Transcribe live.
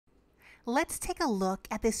Let's take a look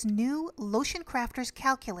at this new Lotion Crafters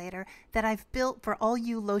calculator that I've built for all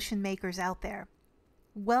you lotion makers out there.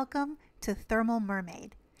 Welcome to Thermal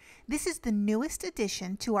Mermaid. This is the newest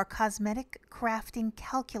addition to our Cosmetic Crafting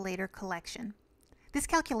Calculator collection. This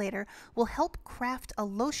calculator will help craft a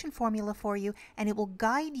lotion formula for you, and it will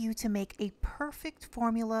guide you to make a perfect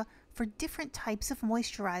formula for different types of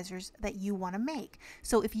moisturizers that you want to make.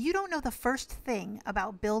 So if you don't know the first thing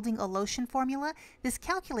about building a lotion formula, this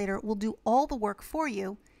calculator will do all the work for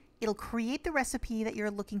you. It'll create the recipe that you're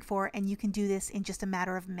looking for, and you can do this in just a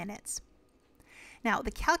matter of minutes. Now,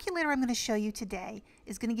 the calculator I'm going to show you today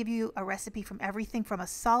is going to give you a recipe from everything from a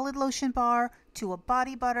solid lotion bar to a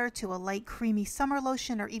body butter to a light creamy summer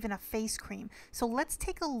lotion or even a face cream. So let's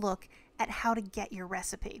take a look at how to get your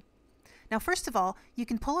recipe. Now, first of all, you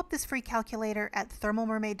can pull up this free calculator at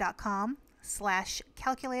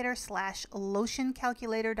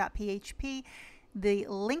thermalmermaid.com/calculator/lotioncalculator.php. The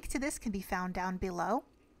link to this can be found down below.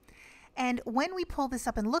 And when we pull this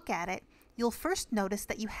up and look at it, you'll first notice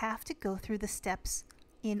that you have to go through the steps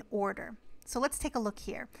in order. So let's take a look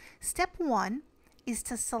here. Step 1 is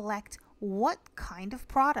to select what kind of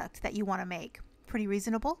product that you want to make. Pretty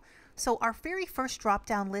reasonable. So our very first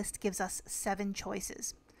drop-down list gives us 7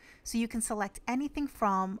 choices. So you can select anything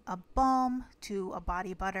from a balm to a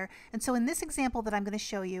body butter. And so in this example that I'm going to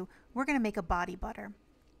show you, we're going to make a body butter.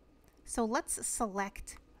 So let's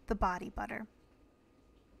select the body butter.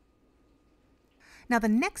 Now the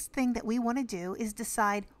next thing that we want to do is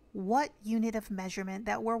decide what unit of measurement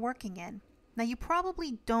that we're working in. Now you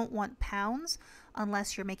probably don't want pounds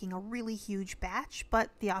unless you're making a really huge batch,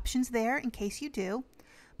 but the option's there in case you do.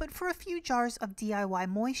 But for a few jars of DIY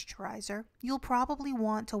moisturizer, you'll probably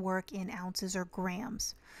want to work in ounces or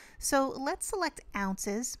grams. So let's select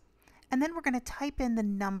ounces, and then we're going to type in the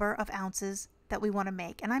number of ounces that we want to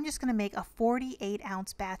make. And I'm just going to make a 48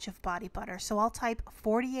 ounce batch of body butter. So I'll type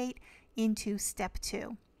 48 into step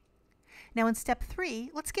 2. Now in step 3,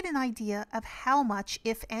 let's get an idea of how much,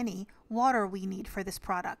 if any, water we need for this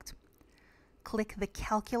product. Click the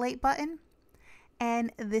calculate button,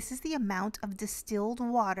 and this is the amount of distilled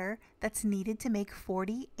water that's needed to make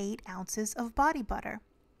 48 ounces of body butter.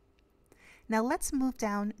 Now let's move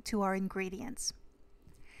down to our ingredients.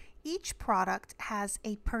 Each product has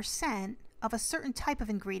a percent of a certain type of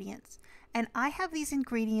ingredients, and I have these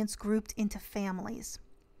ingredients grouped into families.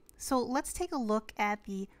 So let's take a look at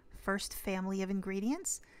the first family of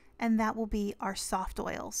ingredients, and that will be our soft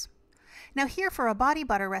oils. Now here for a body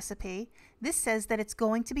butter recipe, this says that it's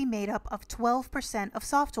going to be made up of 12% of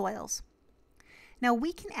soft oils. Now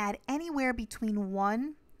we can add anywhere between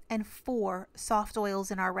 1 and 4 soft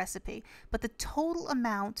oils in our recipe, but the total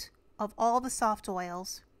amount of all the soft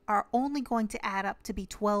oils are only going to add up to be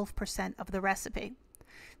 12% of the recipe.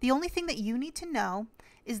 The only thing that you need to know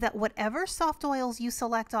is that whatever soft oils you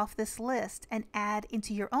select off this list and add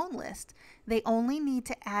into your own list, they only need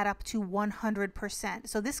to add up to 100%.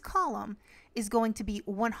 So this column is going to be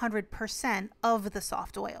 100% of the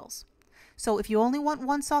soft oils. So if you only want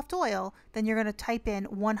 1 soft oil, then you're going to type in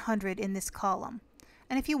 100 in this column.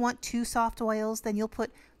 And if you want 2 soft oils, then you'll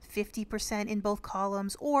put 50% in both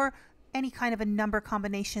columns, or any kind of a number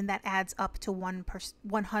combination that adds up to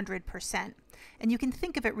 100%. And you can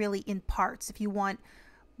think of it really in parts. If you want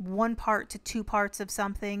 1 part to 2 parts of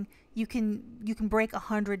something, you can break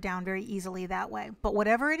 100 down very easily that way. But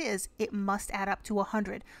whatever it is, it must add up to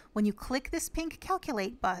 100. When you click this pink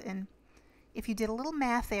calculate button, if you did a little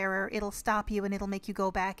math error, it'll stop you and it'll make you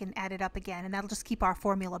go back and add it up again, and that'll just keep our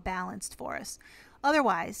formula balanced for us.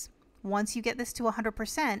 Otherwise, once you get this to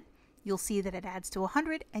 100%, you'll see that it adds to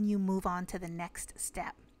 100 and you move on to the next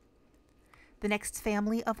step. The next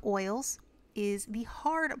family of oils is the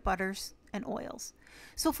hard butters and oils.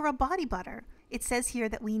 So for a body butter, it says here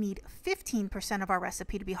that we need 15% of our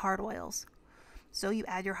recipe to be hard oils. So you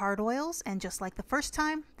add your hard oils, and just like the first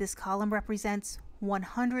time, this column represents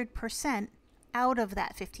 100% out of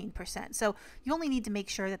that 15%. So you only need to make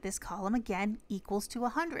sure that this column again equals to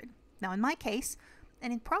 100. Now in my case,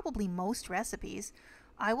 and in probably most recipes,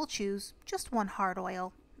 I will choose just 1 hard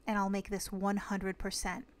oil, and I'll make this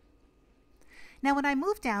 100%. Now when I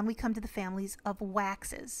move down, we come to the families of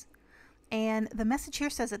waxes. And the message here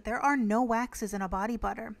says that there are no waxes in a body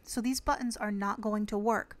butter, so these buttons are not going to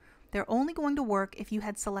work. They're only going to work if you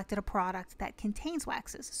had selected a product that contains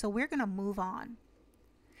waxes, so we're going to move on.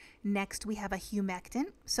 Next, we have a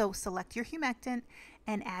humectant, so select your humectant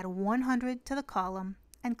and add 100 to the column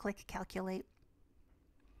and click calculate.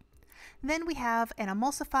 Then we have an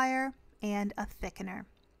emulsifier and a thickener.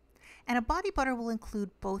 And a body butter will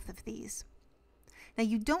include both of these. Now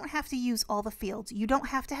you don't have to use all the fields. You don't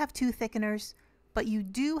have to have 2 thickeners. but you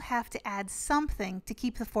do have to add something to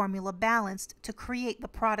keep the formula balanced to create the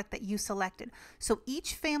product that you selected. So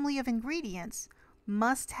each family of ingredients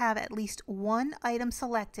must have at least one item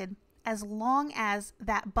selected as long as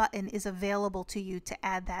that button is available to you to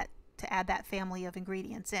add that family of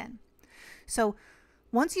ingredients in. So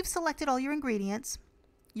once you've selected all your ingredients,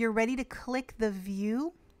 you're ready to click the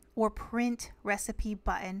View or Print Recipe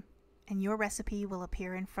button, and your recipe will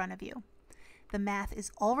appear in front of you. The math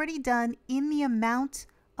is already done in the amount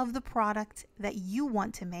of the product that you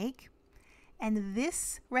want to make, and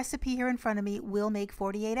this recipe here in front of me will make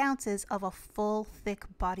 48 ounces of a full thick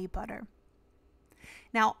body butter.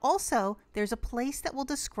 Now also, there's a place that will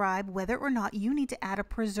describe whether or not you need to add a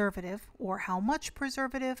preservative, or how much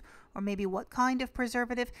preservative, or maybe what kind of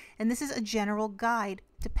preservative, and this is a general guide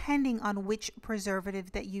depending on which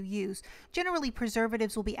preservative that you use. Generally,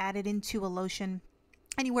 preservatives will be added into a lotion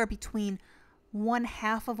anywhere between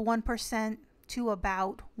 0.5% to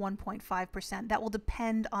about 1.5%. That will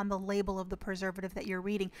depend on the label of the preservative that you're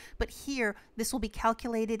reading. But here, this will be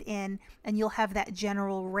calculated in, and you'll have that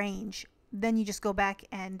general range. Then you just go back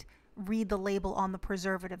and read the label on the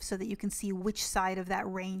preservative so that you can see which side of that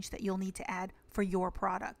range that you'll need to add for your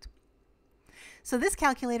product. So this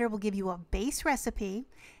calculator will give you a base recipe,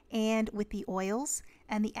 and with the oils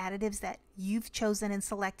and the additives that you've chosen and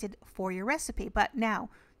selected for your recipe. But now,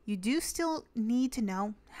 you do still need to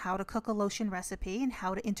know how to cook a lotion recipe and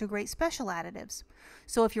how to integrate special additives.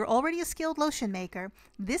 So if you're already a skilled lotion maker,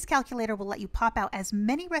 this calculator will let you pop out as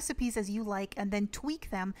many recipes as you like and then tweak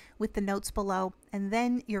them with the notes below, and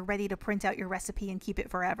then you're ready to print out your recipe and keep it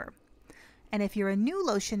forever. And if you're a new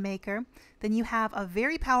lotion maker, then you have a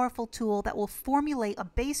very powerful tool that will formulate a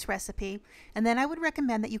base recipe. And then I would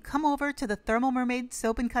recommend that you come over to the Thermal Mermaid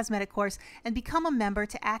Soap and Cosmetic course and become a member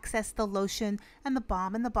to access the lotion and the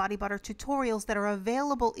balm and the body butter tutorials that are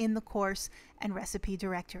available in the course and recipe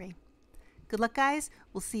directory. Good luck, guys.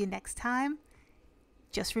 We'll see you next time.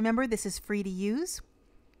 Just remember, this is free to use.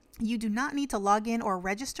 You do not need to log in or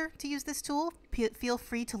register to use this tool. Feel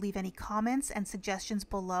free to leave any comments and suggestions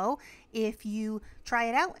below if you try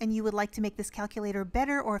it out and you would like to make this calculator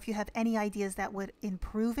better, or if you have any ideas that would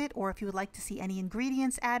improve it, or if you would like to see any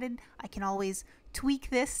ingredients added. I can always tweak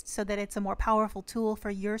this so that it's a more powerful tool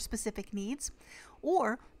for your specific needs.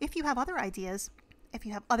 Or if you have other ideas, if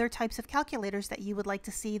you have other types of calculators that you would like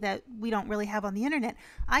to see that we don't really have on the internet,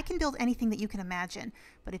 I can build anything that you can imagine.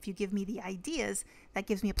 But if you give me the ideas, that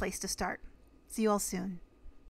gives me a place to start. See you all soon.